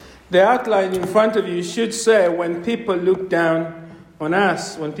The outline in front of you should say, when people look down on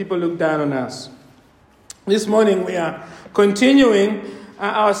us. When people look down on us. This morning we are continuing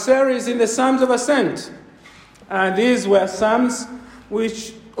our series in the Psalms of Ascent. These were songs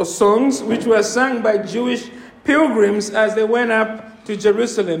which were sung by Jewish pilgrims as they went up to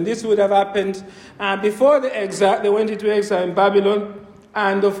Jerusalem. This would have happened before the exile. They went into exile in Babylon,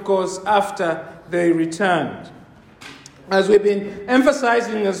 and of course after they returned. As we've been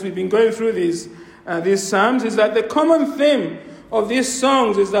emphasizing, as we've been going through these psalms, is that the common theme of these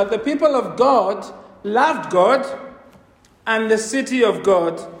songs is that the people of God loved God and the city of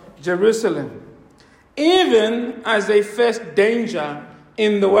God, Jerusalem, even as they faced danger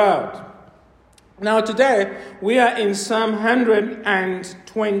in the world. Now today, we are in Psalm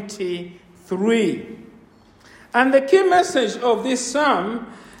 123. And the key message of this psalm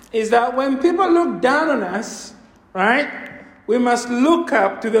is that when people look down on us, right, we must look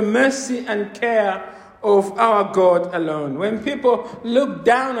up to the mercy and care of our God alone. When people look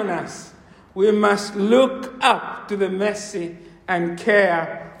down on us, we must look up to the mercy and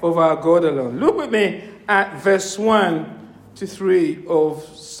care of our God alone. Look with me at verse 1 to 3 of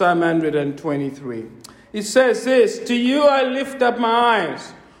Psalm 123. It says this: "To you I lift up my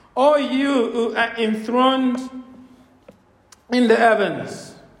eyes, all you who are enthroned in the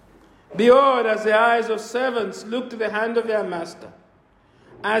heavens. Behold, as the eyes of servants look to the hand of their master,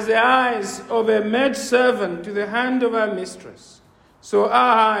 as the eyes of a maidservant to the hand of her mistress, so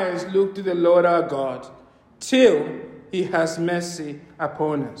our eyes look to the Lord our God, till he has mercy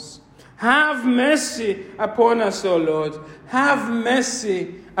upon us. Have mercy upon us, O Lord. Have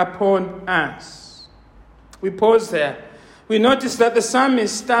mercy upon us." We pause there. We notice that the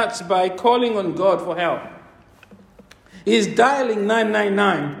psalmist starts by calling on God for help. He's dialing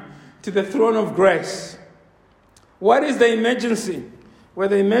 999 to the throne of grace. What is the emergency? Well,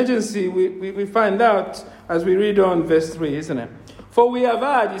 the emergency we find out as we read on verse 3, isn't it? "For we have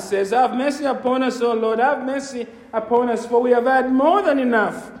had," he says, "have mercy upon us, O Lord, have mercy upon us, for we have had more than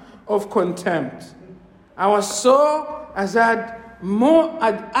enough of contempt. Our soul has had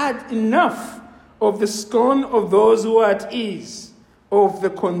enough of the scorn of those who are at ease, of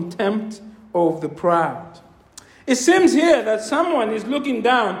the contempt of the proud." It seems here that someone is looking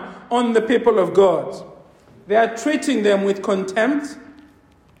down on the people of God. They are treating them with contempt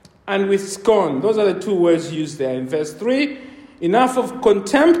and with scorn. Those are the two words used there. In verse 3, enough of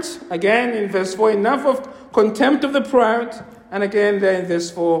contempt. Again, in verse 4, enough of contempt of the proud. And again, there in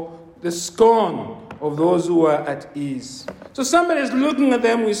verse 4, the scorn of those who are at ease. So somebody is looking at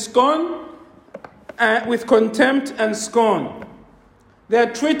them with scorn, with contempt and scorn. They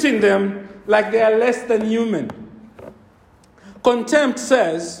are treating them like they are less than human. Contempt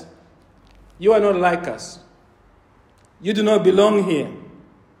says, "You are not like us. You do not belong here.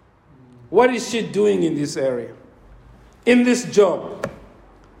 What is she doing in this area? In this job?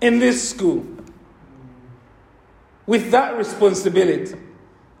 In this school? With that responsibility?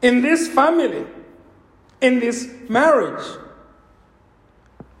 In this family? In this marriage?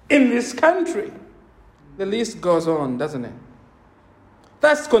 In this country?" The list goes on, doesn't it?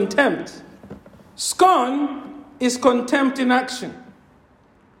 That's contempt. Scorn is contempt in action.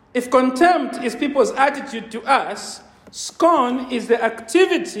 If contempt is people's attitude to us, scorn is the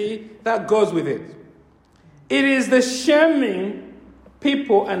activity that goes with it. It is the shaming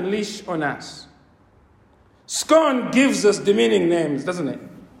people unleash on us. Scorn gives us demeaning names, doesn't it?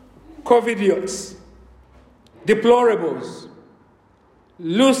 Covidiots, deplorables,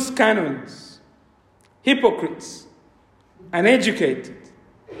 loose cannons, hypocrites, uneducated,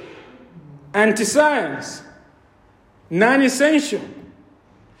 anti-science, non-essential.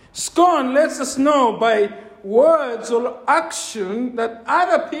 Scorn lets us know by words or action that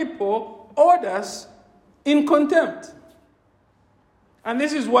other people hold us in contempt. And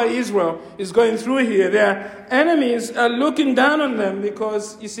this is what Israel is going through here. Their enemies are looking down on them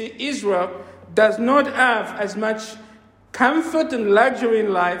because, you see, Israel does not have as much comfort and luxury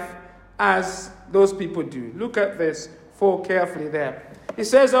in life as those people do. Look at verse 4 carefully there. It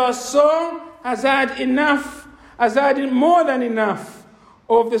says, "Our soul has had enough, has had more than enough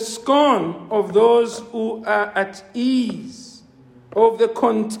of the scorn of those who are at ease, of the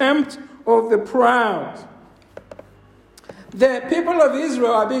contempt of the proud." The people of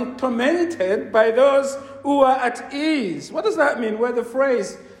Israel are being tormented by those who are at ease. What does that mean? Well, the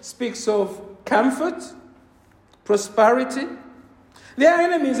phrase speaks of comfort, prosperity. Their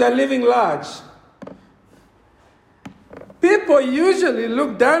enemies are living large. People usually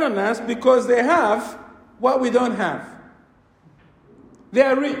look down on us because they have what we don't have. They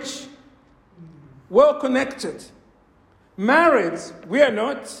are rich, well connected, married. We are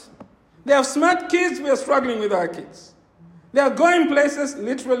not. They have smart kids, we are struggling with our kids. They are going places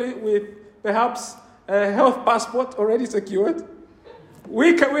literally with perhaps a health passport already secured.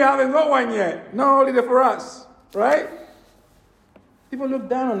 We haven't got one yet. No holiday for us, right? People look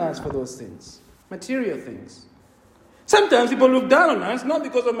down on us for those things, material things. Sometimes people look down on us not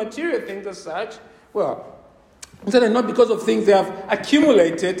because of material things as such. Well, certainly not because of things they have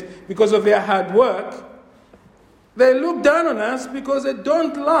accumulated because of their hard work. They look down on us because they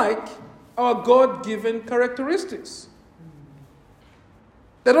don't like our God-given characteristics.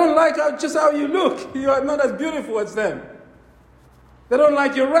 They don't like just how you look. You are not as beautiful as them. They don't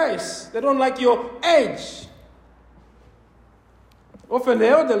like your race. They don't like your age. Often the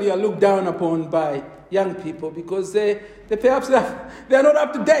elderly are looked down upon by young people because they perhaps they're not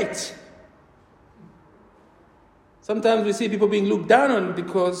up to date. Sometimes we see people being looked down on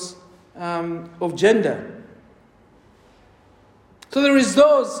because of gender. So there is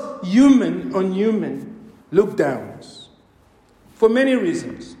those human on human look downs for many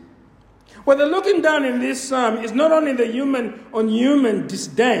reasons. Well, the looking down in this psalm is not only the human on human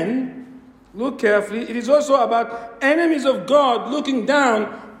disdain. Look carefully. It is also about enemies of God looking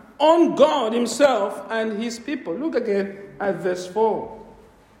down on God himself and his people. Look again at verse 4.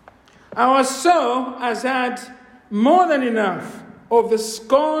 Our soul has had more than enough of the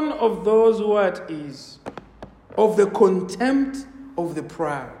scorn of those who are at ease, of the contempt of the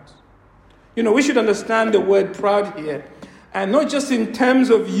proud. You know, we should understand the word proud here, and not just in terms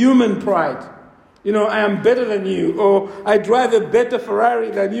of human pride. You know, I am better than you, or I drive a better Ferrari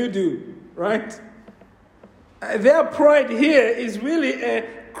than you do, right? Their pride here is really a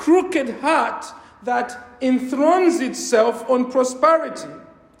crooked heart that enthrones itself on prosperity.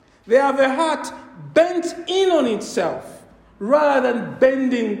 They have a heart bent in on itself rather than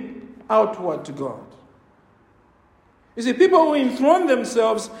bending outward to God. You see, people who enthrone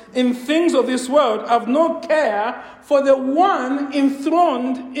themselves in things of this world have no care for the one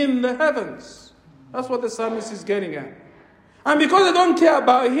enthroned in the heavens. That's what the psalmist is getting at. And because they don't care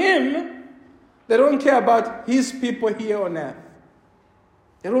about him, they don't care about his people here on earth.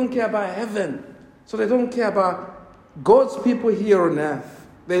 They don't care about heaven. So they don't care about God's people here on earth.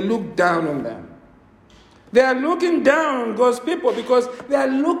 They look down on them. They are looking down on God's people because they are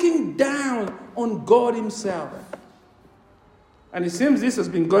looking down on God himself. And it seems this has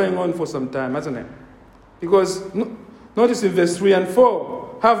been going on for some time, hasn't it? Because notice in verse 3 and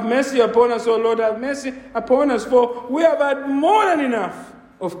 4, have mercy upon us, O Lord, have mercy upon us, for we have had more than enough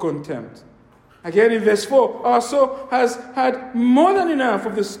of contempt. Again in verse 4, our soul has had more than enough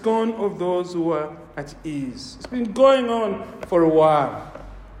of the scorn of those who are at ease. It's been going on for a while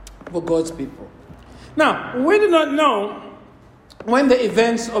for God's people. Now, we do not know when the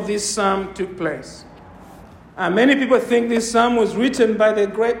events of this psalm took place. Many people think this psalm was written by the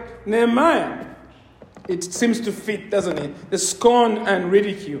great Nehemiah. It seems to fit, doesn't it? The scorn and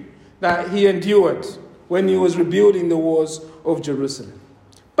ridicule that he endured when he was rebuilding the walls of Jerusalem.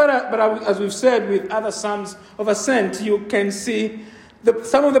 But as we've said with other psalms of ascent, you can see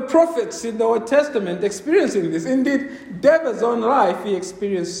some of the prophets in the Old Testament experiencing this. Indeed, David's own life, he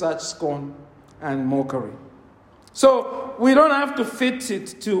experienced such scorn and mockery. So we don't have to fit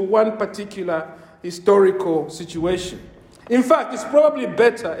it to one particular historical situation. In fact, it's probably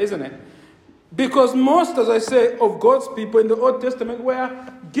better, isn't it? Because most, as I say, of God's people in the Old Testament were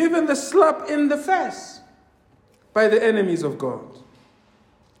given the slap in the face by the enemies of God.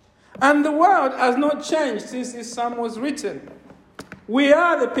 And the world has not changed since this psalm was written. We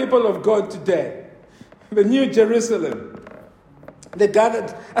are the people of God today, the New Jerusalem, the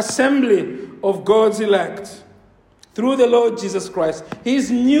gathered assembly of God's elect through the Lord Jesus Christ,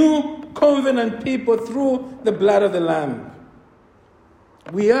 his new covenant people through the blood of the Lamb.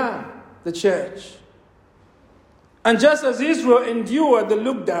 We are the church. And just as Israel endured the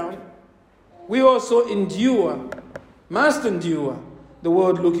look down, we also must endure the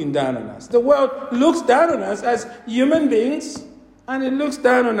world looking down on us. The world looks down on us as human beings, and it looks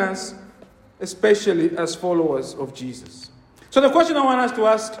down on us especially as followers of Jesus. So the question I want us to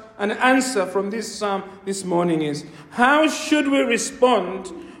ask and answer from this psalm this morning is, how should we respond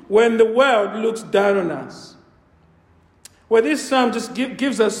when the world looks down on us? Well, this psalm just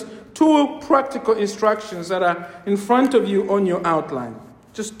gives us two practical instructions that are in front of you on your outline.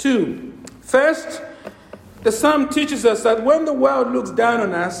 Just two. First, the psalm teaches us that when the world looks down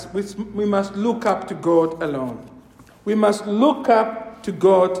on us, we must look up to God alone. We must look up to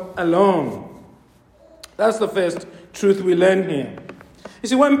God alone. That's the first truth we learn here. You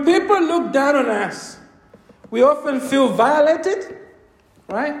see, when people look down on us, we often feel violated,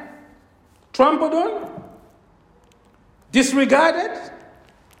 right? Trampled on, disregarded.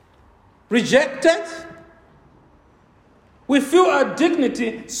 rejected. We feel our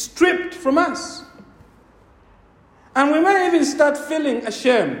dignity stripped from us. And we may even start feeling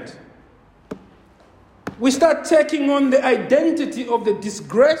ashamed. We start taking on the identity of the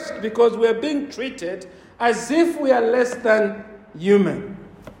disgraced because we are being treated as if we are less than human.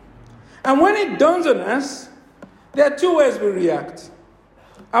 And when it dawns on us, there are two ways we react.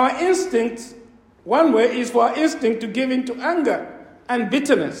 Our instinct, one way is for our instinct to give in to anger and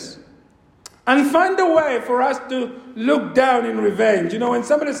bitterness and find a way for us to look down in revenge. You know, when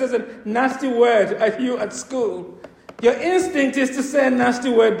somebody says a nasty word at you at school, your instinct is to say a nasty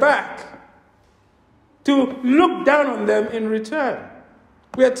word back, to look down on them in return.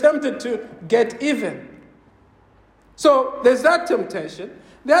 We are tempted to get even. So there's that temptation.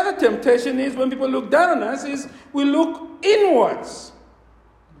 The other temptation is when people look down on us is we look inwards.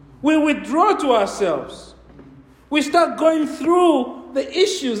 We withdraw to ourselves. We start going through the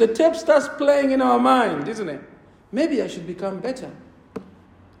issues. The tape starts playing in our mind, isn't it? Maybe I should become better.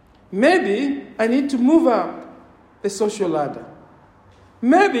 Maybe I need to move up the social ladder.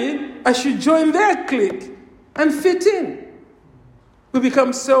 Maybe I should join their clique and fit in. We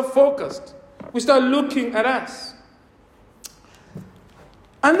become self-focused. We start looking at us.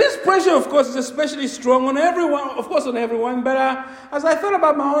 And this pressure, of course, is especially strong on everyone, but as I thought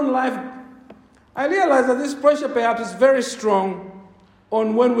about my own life, I realized that this pressure perhaps is very strong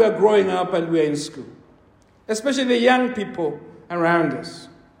on when we are growing up and we are in school, especially the young people around us.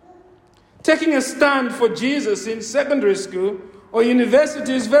 Taking a stand for Jesus in secondary school or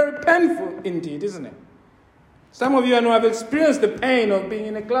university is very painful indeed, isn't it? Some of you I know have experienced the pain of being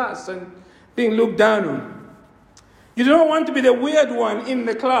in a class and being looked down on. You don't want to be the weird one in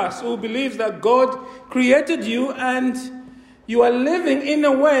the class who believes that God created you and you are living in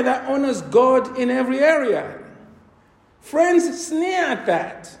a way that honors God in every area. Friends sneer at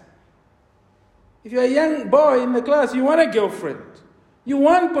that. If you're a young boy in the class, you want a girlfriend. You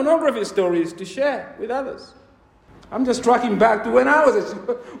want pornography stories to share with others. I'm just tracking back to when I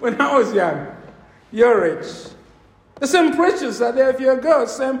was young, your age. The same pressures are there if you're a girl,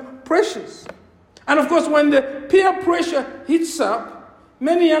 same pressures. And of course, when the peer pressure hits up,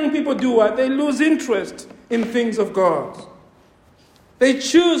 many young people do what? They lose interest in things of God. They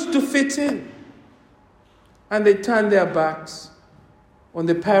choose to fit in. And they turn their backs on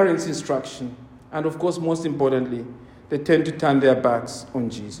the parents' instruction. And of course, most importantly, they tend to turn their backs on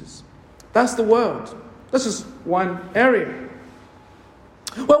Jesus. That's the world. This is one area.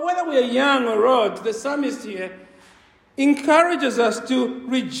 Well, whether we are young or old, the psalmist here encourages us to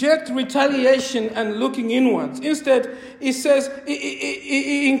reject retaliation and looking inwards. Instead, he says,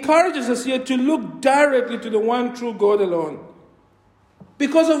 he encourages us here to look directly to the one true God alone.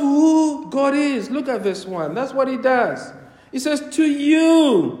 Because of who God is. Look at verse 1. That's what he does. He says, to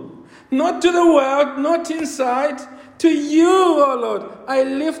you, not to the world, not inside, to you, O Lord, I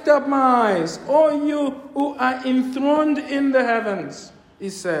lift up my eyes. O you who are enthroned in the heavens, he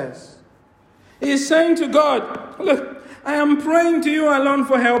says. He's saying to God, look, I am praying to you alone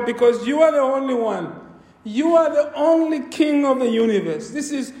for help because you are the only one. You are the only king of the universe.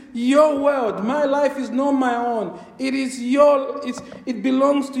 This is your world. My life is not my own. It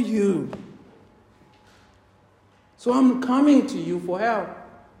belongs to you. So I'm coming to you for help.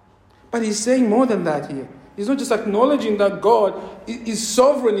 But he's saying more than that here. He's not just acknowledging that God is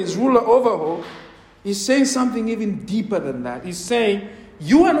sovereign, is ruler over all. He's saying something even deeper than that. He's saying,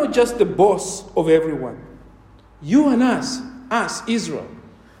 you are not just the boss of everyone. You and us, Israel,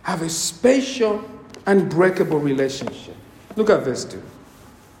 have a special, unbreakable relationship. Look at verse 2.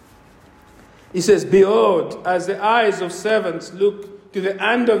 He says, behold, as the eyes of servants look to the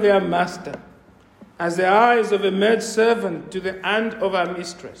hand of their master, as the eyes of a maidservant to the hand of her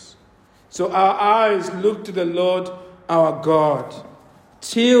mistress, so our eyes look to the Lord our God,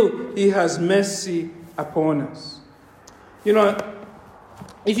 till he has mercy upon us. You know,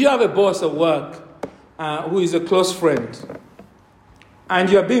 if you have a boss at work who is a close friend, and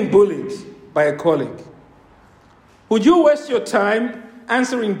you are being bullied by a colleague, would you waste your time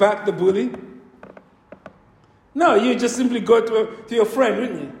answering back the bully? No, you just simply go to your friend,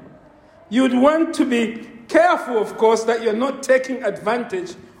 wouldn't you? You'd want to be careful, of course, that you're not taking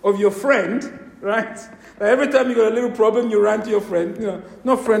advantage of your friend, right? That every time you got a little problem, you run to your friend. You know,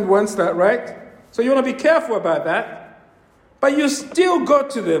 no friend wants that, right? So you want to be careful about that. But you still go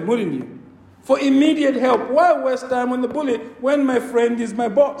to them, wouldn't you? For immediate help. Why waste time on the bully when my friend is my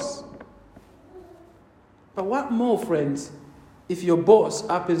boss? But what more, friends, if your boss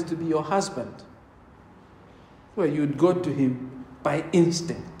happens to be your husband? Well, you'd go to him by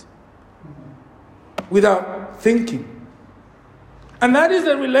instinct, without thinking. And that is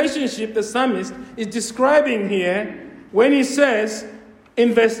the relationship the psalmist is describing here when he says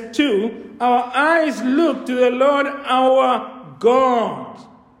in verse 2, our eyes look to the Lord our God.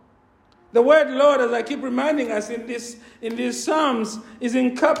 The word Lord, as I keep reminding us in these Psalms, is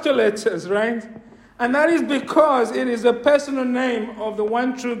in capital letters, right? And that is because it is a personal name of the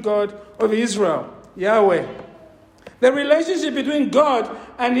one true God of Israel, Yahweh. The relationship between God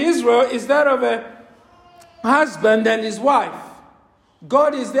and Israel is that of a husband and his wife.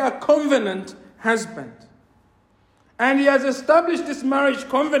 God is their covenant husband. And he has established this marriage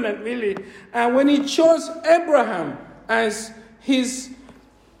covenant, really, and when he chose Abraham as his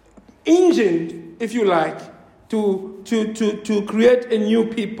engine, if you like, to create a new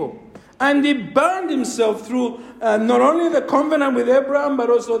people. And he bound himself through not only the covenant with Abraham,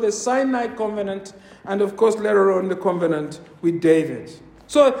 but also the Sinai covenant, and of course later on the covenant with David.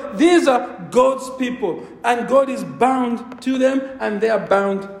 So these are God's people, and God is bound to them, and they are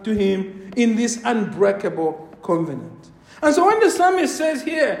bound to him in this unbreakable covenant. And so when the psalmist says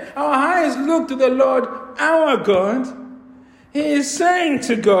here, our eyes look to the Lord our God, he is saying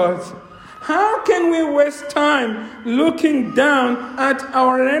to God, how can we waste time looking down at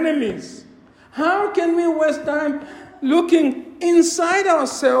our enemies? How can we waste time looking inside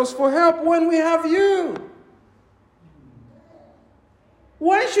ourselves for help when we have you?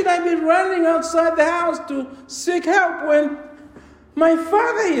 Why should I be running outside the house to seek help when my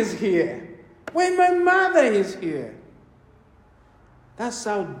father is here? When my mother is here? That's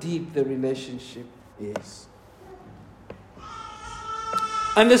how deep the relationship is.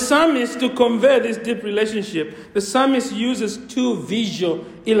 And the psalmist, to convey this deep relationship, the psalmist uses two visual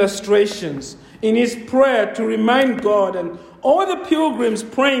illustrations in his prayer to remind God and all the pilgrims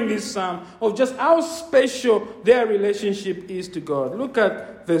praying this psalm of just how special their relationship is to God. Look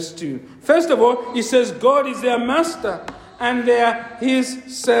at verse 2. First of all, he says God is their master and they are his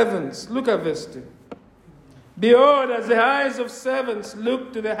servants. Look at verse 2. Behold, as the eyes of servants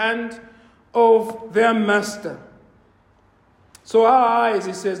look to the hand of their master. So our eyes,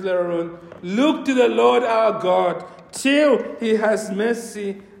 he says later on, look to the Lord our God till he has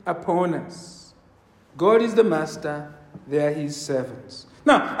mercy upon us. God is the master, they are his servants.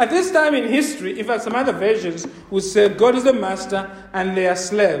 Now, at this time in history, in fact, some other versions would say God is the master and they are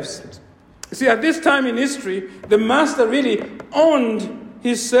slaves. See, at this time in history, the master really owned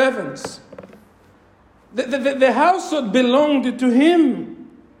his servants. The household belonged to him.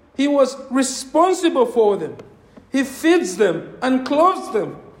 He was responsible for them. He feeds them and clothes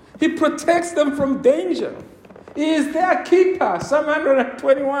them. He protects them from danger. He is their keeper, Psalm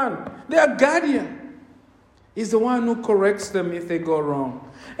 121. Their guardian. He's the one who corrects them if they go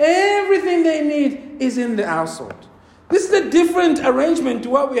wrong. Everything they need is in the household. This is a different arrangement to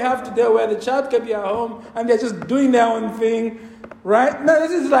what we have today where the child can be at home and they're just doing their own thing. Right? No,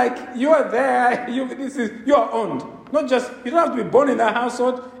 this is like you are there, you are owned. Not just, you don't have to be born in that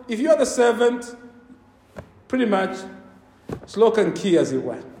household. If you are the servant, pretty much, it's lock and key as it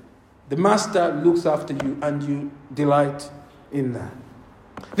were. The master looks after you and you delight in that.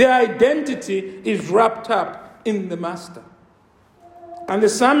 Their identity is wrapped up in the master. And the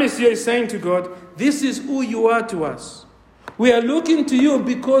psalmist here is saying to God, this is who you are to us. We are looking to you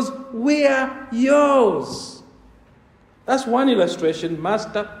because we are yours. That's one illustration,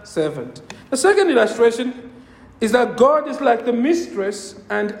 master, servant. The second illustration is that God is like the mistress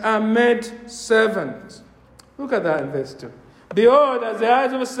and a maid servant. Look at that in verse 2. Behold, as the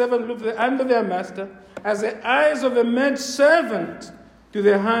eyes of a servant look to the hand of their master, as the eyes of a maid servant to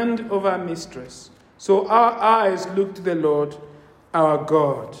the hand of our mistress. So our eyes look to the Lord our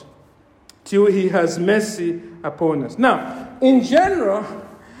God, till he has mercy upon us. Now, in general,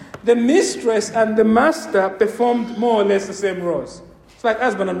 the mistress and the master performed more or less the same roles. It's like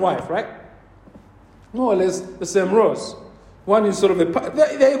husband and wife, right? More or less the same roles. One is sort of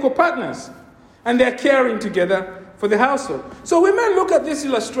they're equal partners. And they're caring together for the household. So we may look at this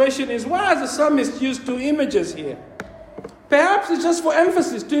illustration as why has the psalmist used two images here? Perhaps it's just for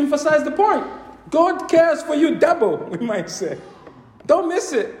emphasis, to emphasize the point. God cares for you double, we might say. Don't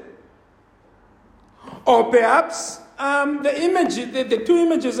miss it. Or perhaps the two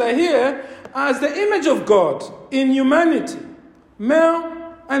images are here as the image of God in humanity.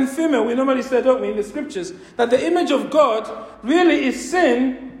 Male and female. We normally say, don't we, in the scriptures, that the image of God really is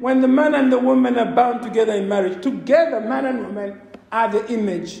seen when the man and the woman are bound together in marriage. Together, man and woman are the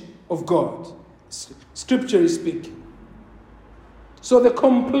image of God. Scripture is speaking. So the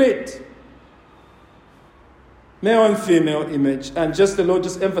complete male and female image, and just the Lord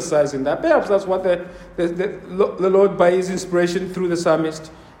just emphasizing that. Perhaps that's what the Lord, by his inspiration through the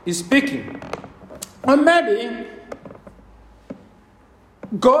psalmist, is speaking. Or maybe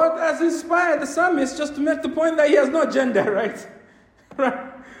God has inspired the psalmist just to make the point that he has no gender, right?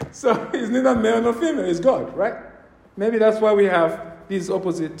 Right? So he's neither male nor female, he's God, right? Maybe that's why we have these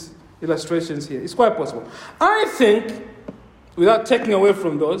opposite illustrations here. It's quite possible. I think, without taking away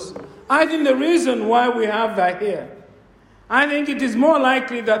from those, I think the reason why we have that here, I think it is more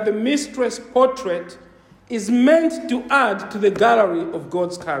likely that the mistress portrait is meant to add to the gallery of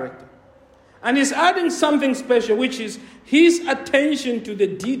God's character. And he's adding something special, which is his attention to the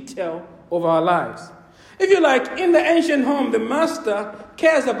detail of our lives. If you like, in the ancient home, the master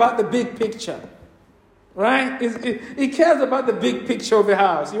cares about the big picture. Right? He cares about the big picture of the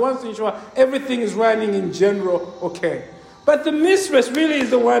house. He wants to ensure everything is running in general okay. But the mistress really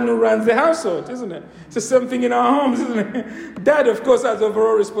is the one who runs the household, isn't it? It's the same thing in our homes, isn't it? Dad, of course, has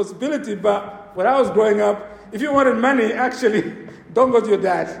overall responsibility, but when I was growing up, if you wanted money, actually, don't go to your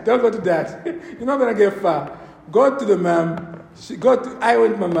dad. Don't go to dad. You're not going to get far. Go to the mom. I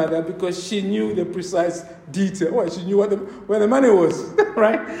went to my mother because she knew the precise detail. Well, she knew where the money was,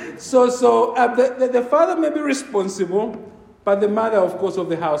 right? So the father may be responsible, but the mother, of course, of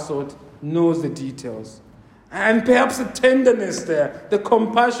the household knows the details. And perhaps the tenderness there, the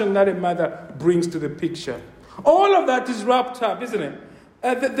compassion that a mother brings to the picture. All of that is wrapped up, isn't it?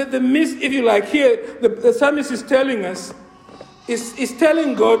 If you like, here, the psalmist is telling us, is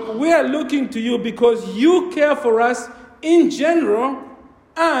telling God, we are looking to you because you care for us in general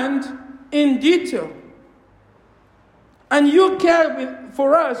and in detail. And you care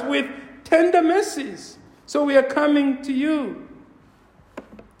for us with tender mercies. So we are coming to you.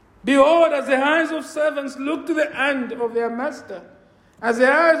 Behold, as the eyes of servants look to the hand of their master, as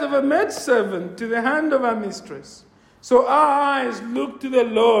the eyes of a maidservant to the hand of her mistress, so our eyes look to the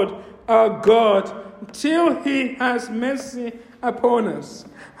Lord our God till he has mercy upon us.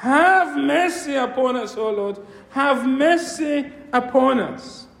 Have mercy upon us, O Lord. Have mercy upon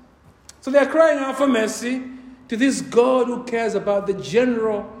us. So they are crying out for mercy to this God who cares about the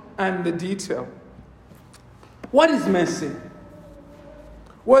general and the detail. What is mercy?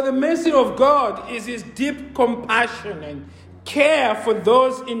 Well, the mercy of God is his deep compassion and care for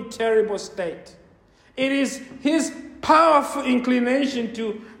those in terrible state. It is his powerful inclination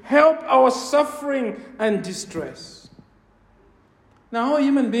to help our suffering and distress. Now, all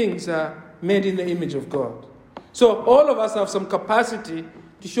human beings are made in the image of God. So all of us have some capacity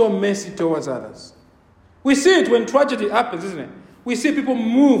to show mercy towards others. We see it when tragedy happens, isn't it? We see people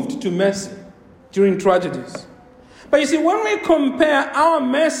moved to mercy during tragedies. But you see, when we compare our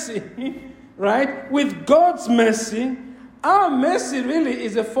mercy, right, with God's mercy, our mercy really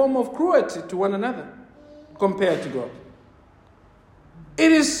is a form of cruelty to one another compared to God.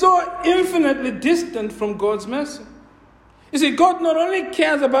 It is so infinitely distant from God's mercy. You see, God not only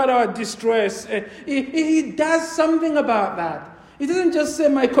cares about our distress, he does something about that. He doesn't just say,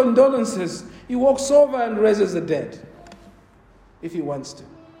 my condolences. He walks over and raises the dead, if he wants to.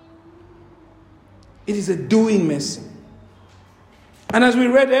 It is a doing mercy. And as we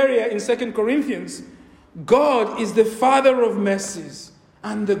read earlier in 2 Corinthians, God is the Father of mercies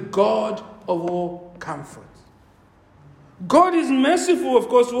and the God of all comfort. God is merciful, of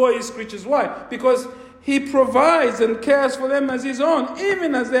course, to all his creatures. Why? Because he provides and cares for them as his own,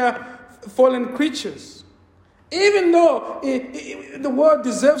 even as they are fallen creatures. Even though the world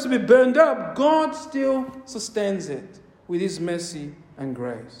deserves to be burned up, God still sustains it with his mercy and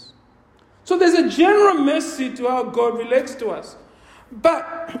grace. So there's a general mercy to how God relates to us.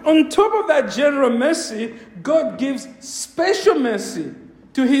 But on top of that general mercy, God gives special mercy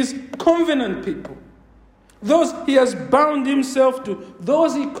to his covenant people. Those he has bound himself to,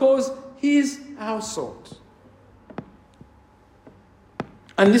 those he calls his household.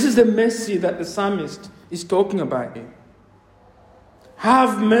 And this is the mercy that the psalmist is talking about here.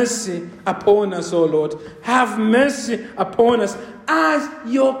 Have mercy upon us, O Lord. Have mercy upon us as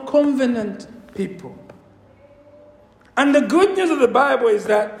your covenant people. And the good news of the Bible is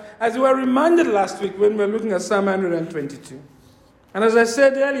that, as we were reminded last week when we were looking at Psalm 122, and as I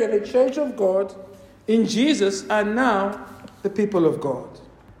said earlier, the church of God in Jesus are now the people of God.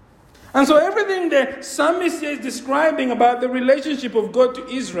 And so everything the psalmist is describing about the relationship of God to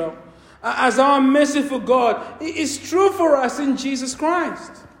Israel as our merciful God is true for us in Jesus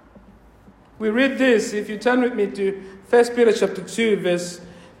Christ. We read this, if you turn with me to 1 Peter chapter 2, verse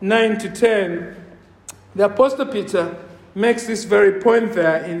 9 to 10. The Apostle Peter makes this very point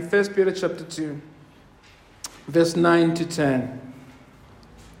there in 1 Peter chapter 2, verse 9 to 10.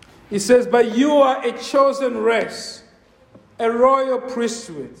 He says, but you are a chosen race, a royal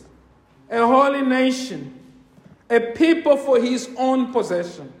priesthood, a holy nation, a people for his own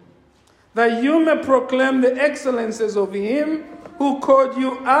possession, that you may proclaim the excellences of him who called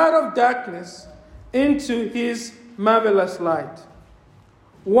you out of darkness into his marvelous light.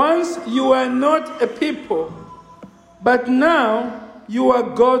 Once you were not a people, but now you are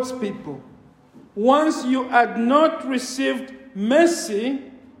God's people. Once you had not received mercy,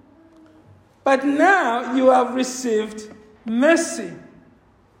 but now you have received mercy.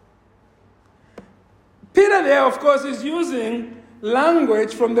 Peter there, of course, is using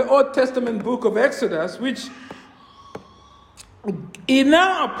language from the Old Testament book of Exodus, which he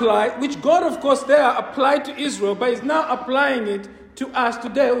now applied, which God, of course, there applied to Israel, but is now applying it to us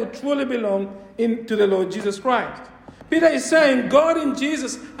today who truly belong to the Lord Jesus Christ. Peter is saying God in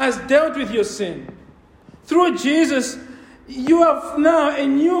Jesus has dealt with your sin. Through Jesus, you have now a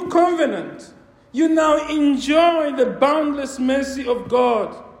new covenant. You now enjoy the boundless mercy of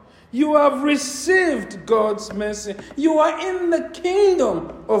God. You have received God's mercy. You are in the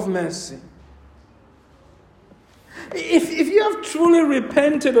kingdom of mercy. If you have truly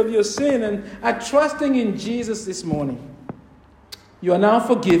repented of your sin and are trusting in Jesus this morning, you are now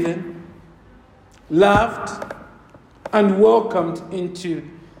forgiven, loved, and welcomed into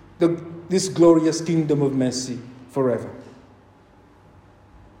this glorious kingdom of mercy forever.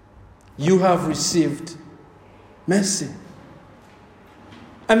 You have received mercy.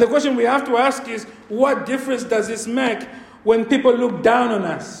 And the question we have to ask is, what difference does this make when people look down on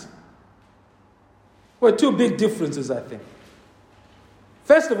us? Well, two big differences, I think.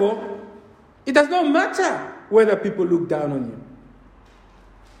 First of all, it does not matter whether people look down on you.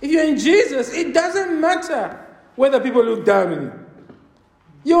 If you're in Jesus, it doesn't matter whether people look down on you.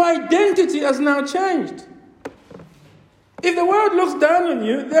 Your identity has now changed. If the world looks down on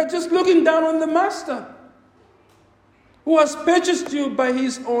you, they're just looking down on the Master, who has purchased you by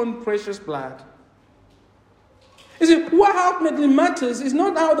his own precious blood. You see, what ultimately matters is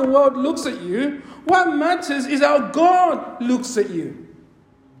not how the world looks at you. What matters is how God looks at you.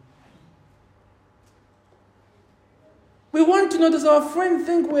 We want to know, does our friend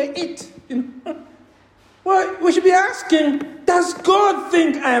think we're it? Well, we should be asking, does God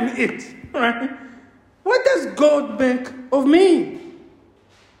think I am it? Right? What does God make of me?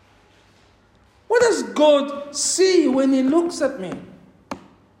 What does God see when he looks at me?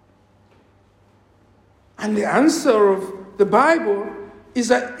 And the answer of the Bible is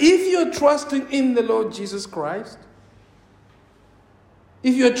that if you're trusting in the Lord Jesus Christ,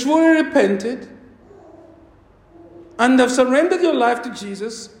 if you're truly repented and have surrendered your life to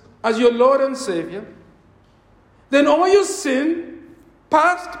Jesus as your Lord and Savior, then all your sin,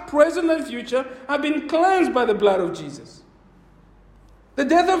 past, present, and future, have been cleansed by the blood of Jesus. The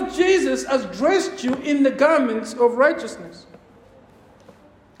death of Jesus has dressed you in the garments of righteousness.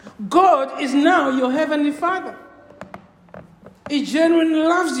 God is now your heavenly Father. He genuinely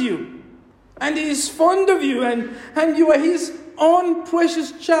loves you, and he is fond of you, and you are his own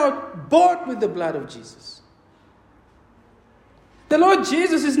precious child, bought with the blood of Jesus. The Lord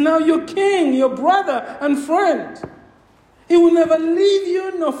Jesus is now your King, your brother and friend. He will never leave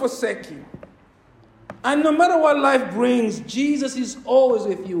you nor forsake you. And no matter what life brings, Jesus is always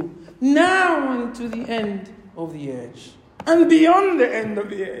with you, now and to the end of the age, and beyond the end of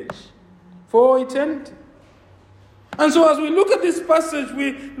the age, for eternity. And so as we look at this passage,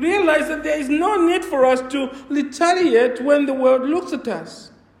 we realize that there is no need for us to retaliate when the world looks at us.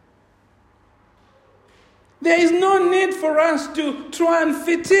 There is no need for us to try and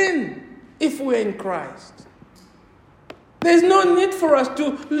fit in if we're in Christ. There's no need for us to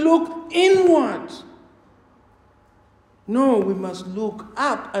look inward. No, we must look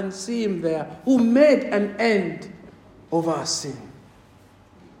up and see him there who made an end of our sin.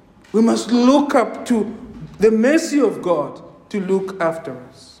 We must look up to the mercy of God to look after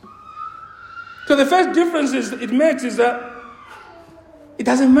us. So the first difference it makes is that it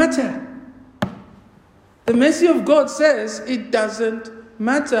doesn't matter. The mercy of God says it doesn't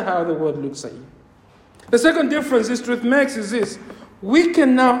matter how the world looks at you. The second difference this truth makes is this: we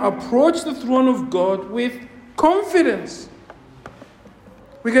can now approach the throne of God with confidence.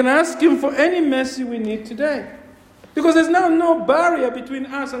 We can ask him for any mercy we need today, because there's now no barrier between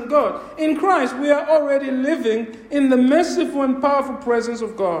us and God. In Christ, we are already living in the merciful and powerful presence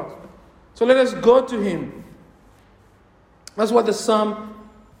of God. So let us go to him. That's what the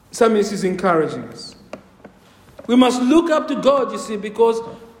psalmist is encouraging us. We must look up to God, you see, because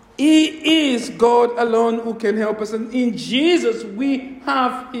he is God alone who can help us. And in Jesus, we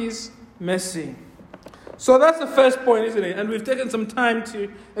have his mercy. So that's the first point, isn't it? And we've taken some time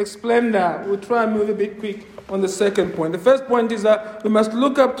to explain that. We'll try and move a bit quick on the second point. The first point is that we must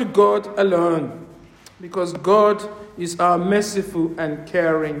look up to God alone, because God is our merciful and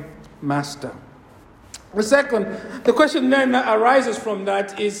caring Master. The question then that arises from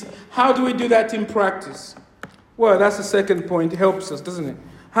that is, how do we do that in practice? Well, that's the second point. It helps us, doesn't it?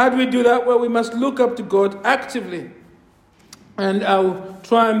 How do we do that? Well, we must look up to God actively. And I'll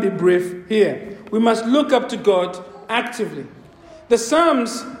try and be brief here. We must look up to God actively. The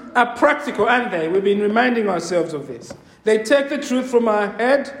Psalms are practical, aren't they? We've been reminding ourselves of this. They take the truth from our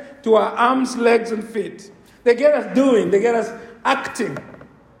head to our arms, legs, and feet. They get us doing. They get us acting.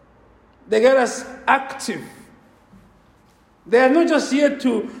 They get us active. They are not just here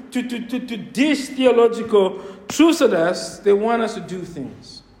to dish theological truths at us. They want us to do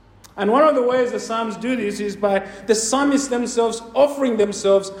things. And one of the ways the Psalms do this is by the psalmists themselves offering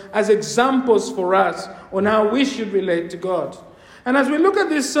themselves as examples for us on how we should relate to God. And as we look at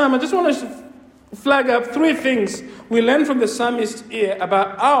this psalm, I just want us to flag up three things we learn from the psalmist here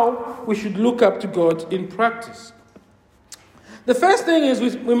about how we should look up to God in practice. The first thing is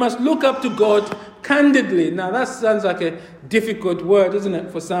we must look up to God candidly. Now that sounds like a difficult word, isn't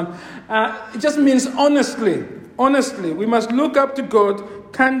it, for some? It just means honestly. Honestly, we must look up to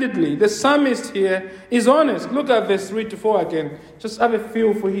God candidly. The psalmist here is honest. Look at verse 3-4 again. Just have a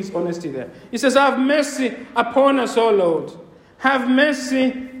feel for his honesty there. He says, have mercy upon us, O Lord. Have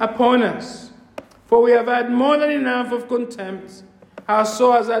mercy upon us. For we have had more than enough of contempt. Our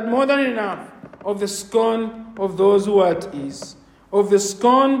soul has had more than enough of the scorn of those who are at ease, of the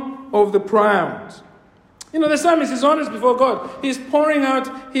scorn of the proud. You know, the psalmist is honest before God. He's pouring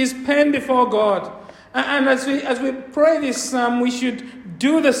out his pain before God. And as we pray this psalm, we should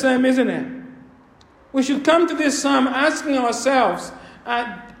do the same, isn't it? We should come to this psalm asking ourselves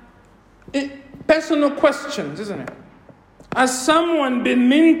personal questions, isn't it? Has someone been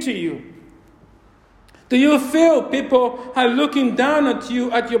mean to you? Do you feel people are looking down at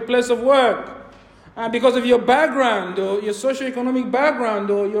you at your place of work because of your background or your socioeconomic background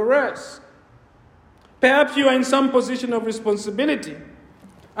or your race? Perhaps you are in some position of responsibility.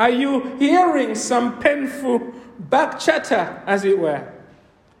 Are you hearing some painful back chatter, as it were?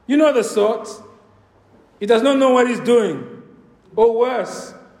 You know the sort. He does not know what he's doing. Or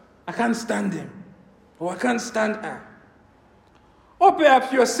worse, I can't stand him. Or I can't stand her. Or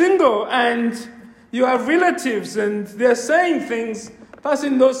perhaps you're single and you have relatives and they're saying things,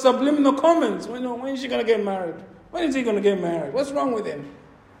 passing those subliminal comments. When is she going to get married? When is he going to get married? What's wrong with him?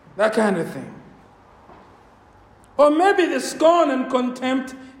 That kind of thing. Or maybe the scorn and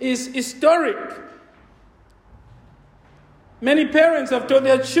contempt is historic. Many parents have told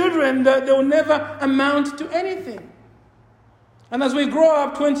their children that they will never amount to anything. And as we grow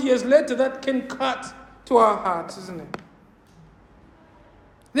up 20 years later, that can cut to our hearts, isn't it?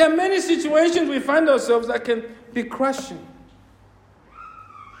 There are many situations we find ourselves that can be crushing.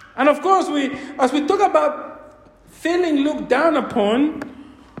 And of course, as we talk about feeling looked down upon,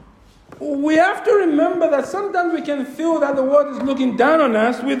 we have to remember that sometimes we can feel that the world is looking down on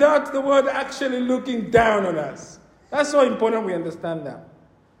us without the world actually looking down on us. That's so important we understand that.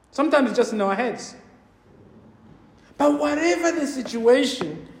 Sometimes it's just in our heads. But whatever the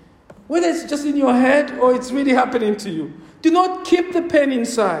situation, whether it's just in your head or it's really happening to you, do not keep the pain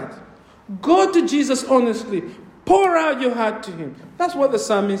inside. Go to Jesus honestly. Pour out your heart to him. That's what the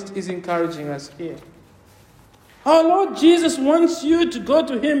psalmist is encouraging us here. Our Lord Jesus wants you to go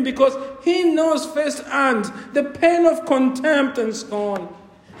to him because he knows firsthand the pain of contempt and scorn.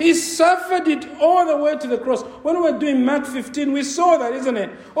 He suffered it all the way to the cross. When we were doing Mark 15, we saw that, isn't it?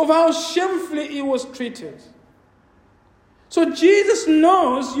 Of how shamefully he was treated. So Jesus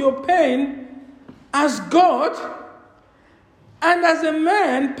knows your pain as God, and as a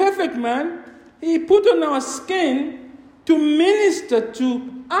man, perfect man, he put on our skin to minister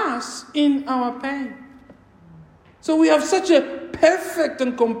to us in our pain. So we have such a perfect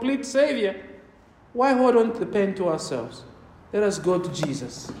and complete Savior. Why hold on to the pain to ourselves? Let us go to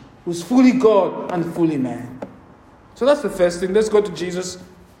Jesus, who's fully God and fully man. So that's the first thing. Let's go to Jesus.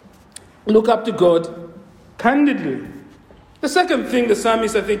 Look up to God candidly. The second thing the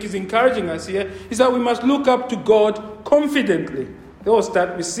psalmist, I think, is encouraging us here is that we must look up to God confidently. They all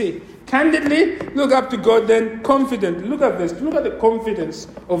start with C. Candidly, look up to God, then confidently. Look at the confidence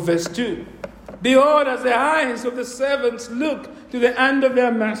of verse 2. Behold, as the eyes of the servants look to the hand of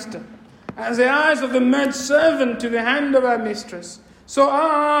their master, as the eyes of the maidservant to the hand of her mistress, so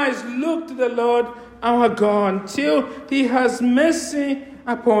our eyes look to the Lord our God, till he has mercy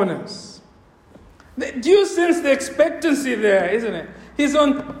upon us. Do you sense the expectancy there, isn't it? He's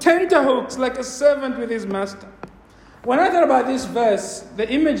on tenterhooks like a servant with his master. When I thought about this verse, the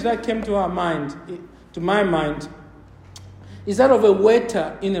image that came to my mind, is that of a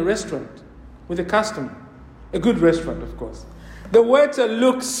waiter in a restaurant with a customer. A good restaurant, of course. The waiter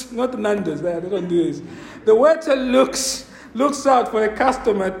looks, not Nando's, they don't do this. The waiter looks out for a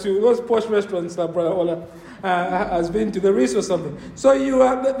customer to those posh restaurants that Brother Ola has been to, the Ritz or something. So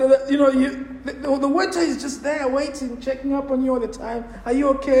the waiter is just there waiting, checking up on you all the time. Are you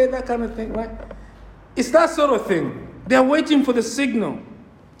okay? That kind of thing, right? It's that sort of thing. They're waiting for the signal.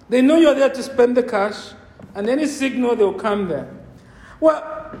 They know you're there to spend the cash, and any signal, they'll come there.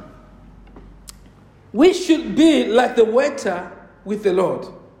 Well, we should be like the waiter with the Lord.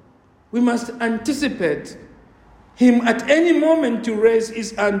 We must anticipate Him at any moment to raise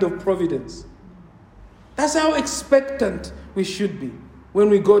His hand of providence. That's how expectant we should be when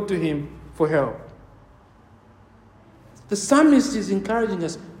we go to Him for help. The psalmist is encouraging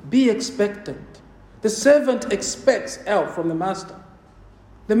us, be expectant. The servant expects help from the master.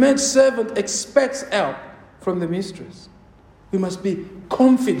 The maidservant expects help from the mistress. We must be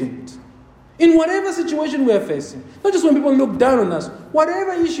confident in whatever situation we are facing. Not just when people look down on us.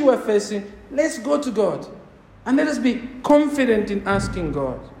 Whatever issue we're facing, let's go to God. And let us be confident in asking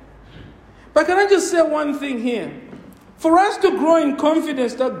God. But can I just say one thing here? For us to grow in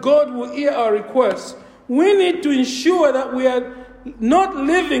confidence that God will hear our requests, we need to ensure that we are not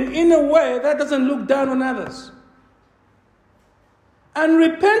living in a way that doesn't look down on others. And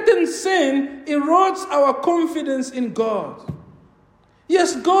repentant sin erodes our confidence in God.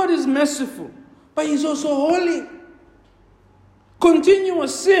 Yes, God is merciful, but He's also holy.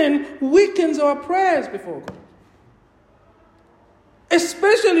 Continuous sin weakens our prayers before God.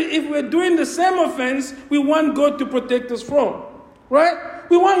 Especially if we're doing the same offense we want God to protect us from. Right?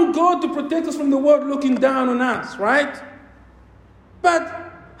 We want God to protect us from the world looking down on us. Right?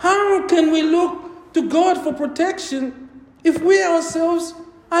 But how can we look to God for protection if we ourselves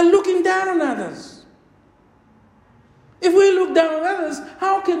are looking down on others? If we look down on others,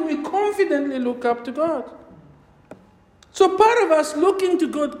 how can we confidently look up to God? So part of us looking to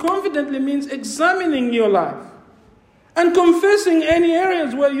God confidently means examining your life and confessing any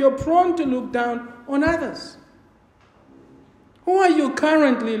areas where you're prone to look down on others. Who are you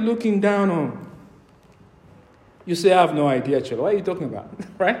currently looking down on? You say, I have no idea, Chelo. What are you talking about?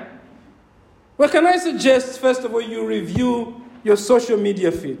 Right? Well, can I suggest, first of all, you review your social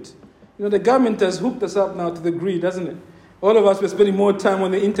media feed? You know, the government has hooked us up now to the grid, hasn't it? All of us were spending more time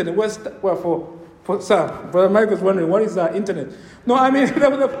on the internet. For Sam, Brother Mike was wondering, what is our internet? No, I mean,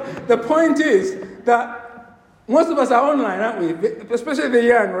 the point is that most of us are online, aren't we? Especially the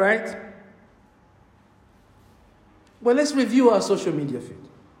young, right? Well, let's review our social media feed.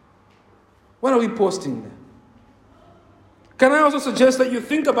 What are we posting there? Can I also suggest that you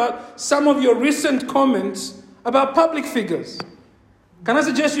think about some of your recent comments about public figures? Can I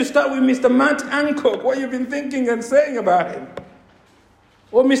suggest you start with Mr. Matt Hancock, what you've been thinking and saying about him?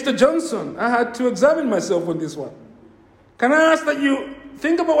 Or Mr. Johnson? I had to examine myself on this one. Can I ask that you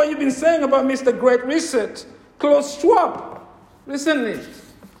think about what you've been saying about Mr. Great Reset, Klaus Schwab, recently?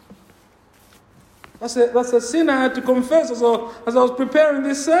 That's a sin I had to confess as I was preparing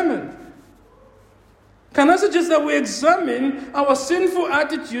this sermon. Can I suggest that we examine our sinful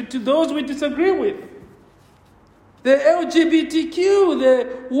attitude to those we disagree with? The LGBTQ,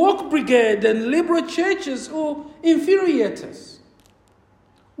 the woke brigade, and liberal churches who infuriate us.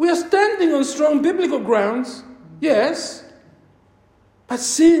 We are standing on strong biblical grounds, yes, but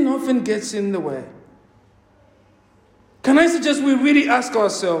sin often gets in the way. Can I suggest we really ask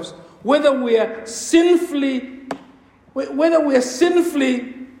ourselves whether we are sinfully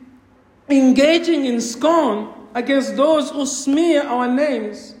engaging in scorn against those who smear our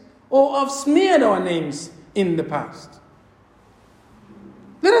names or have smeared our names in the past?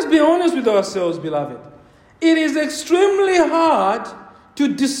 Let us be honest with ourselves, beloved. It is extremely hard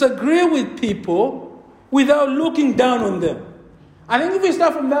to disagree with people without looking down on them. I think if we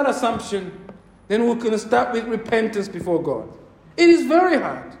start from that assumption, then we can start with repentance before God. It is very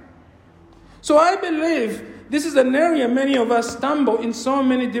hard. So I believe this is an area many of us stumble in so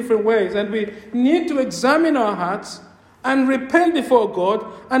many different ways, and we need to examine our hearts and repent before God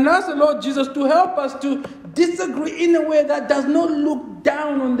and ask the Lord Jesus to help us to disagree in a way that does not look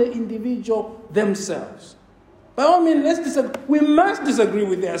down on the individual themselves. By all means, we must disagree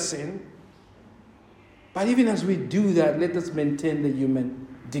with their sin. But even as we do that, let us maintain the human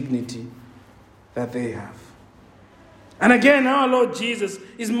dignity that they have. And again, our Lord Jesus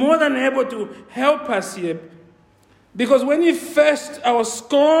is more than able to help us here. Because when He faced our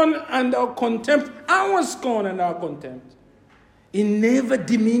scorn and our contempt, He never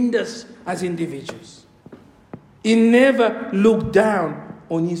demeaned us as individuals. He never looked down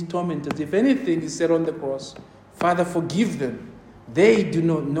on His tormentors. If anything, He said on the cross, Father, forgive them. They do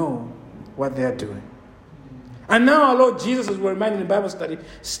not know what they are doing. And now our Lord Jesus, as we're reminded in Bible study,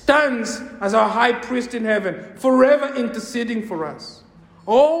 stands as our high priest in heaven, forever interceding for us.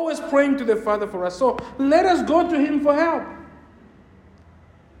 Always praying to the Father for us. So let us go to him for help.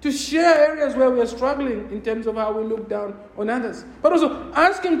 To share areas where we are struggling in terms of how we look down on others. But also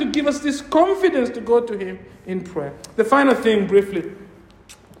ask him to give us this confidence to go to him in prayer. The final thing, briefly.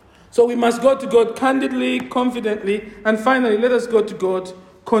 So we must go to God candidly, confidently, and finally, let us go to God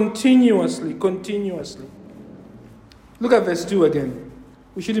continuously. Look at verse 2 again.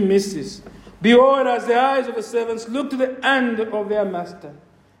 We shouldn't miss this. Behold, as the eyes of the servants look to the hand of their master,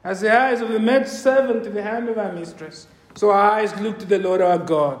 as the eyes of the maid servant to the hand of our mistress, so our eyes look to the Lord our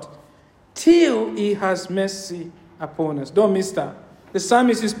God, till he has mercy upon us. Don't miss that. The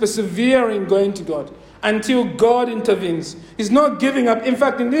psalmist is persevering going to God until God intervenes. He's not giving up. In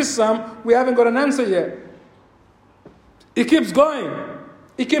fact, in this psalm, we haven't got an answer yet. He keeps going.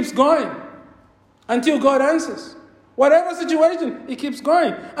 He keeps going until God answers. Whatever situation, he keeps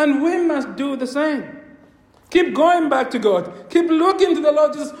going. And we must do the same. Keep going back to God. Keep looking to the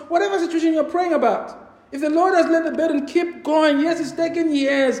Lord Jesus. Whatever situation you're praying about. If the Lord has led the burden, keep going. Yes, it's taken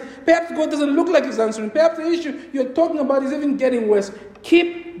years. Perhaps God doesn't look like he's answering. Perhaps the issue you're talking about is even getting worse.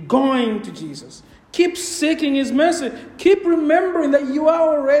 Keep going to Jesus. Keep seeking his mercy. Keep remembering that you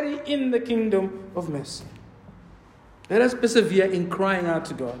are already in the kingdom of mercy. Let us persevere in crying out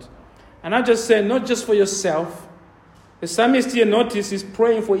to God. And I just say, not just for yourself. The psalmist here, notice, is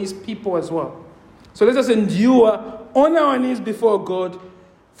praying for his people as well. So let us endure on our knees before God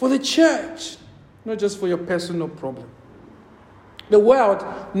for the church, not just for your personal problem. The world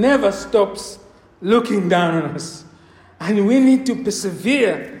never stops looking down on us. And we need to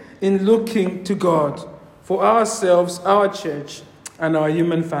persevere in looking to God for ourselves, our church, and our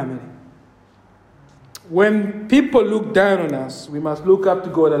human family. When people look down on us, we must look up to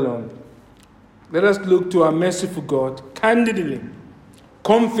God alone. Let us look to our merciful God candidly,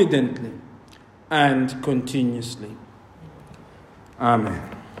 confidently, and continuously.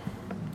 Amen.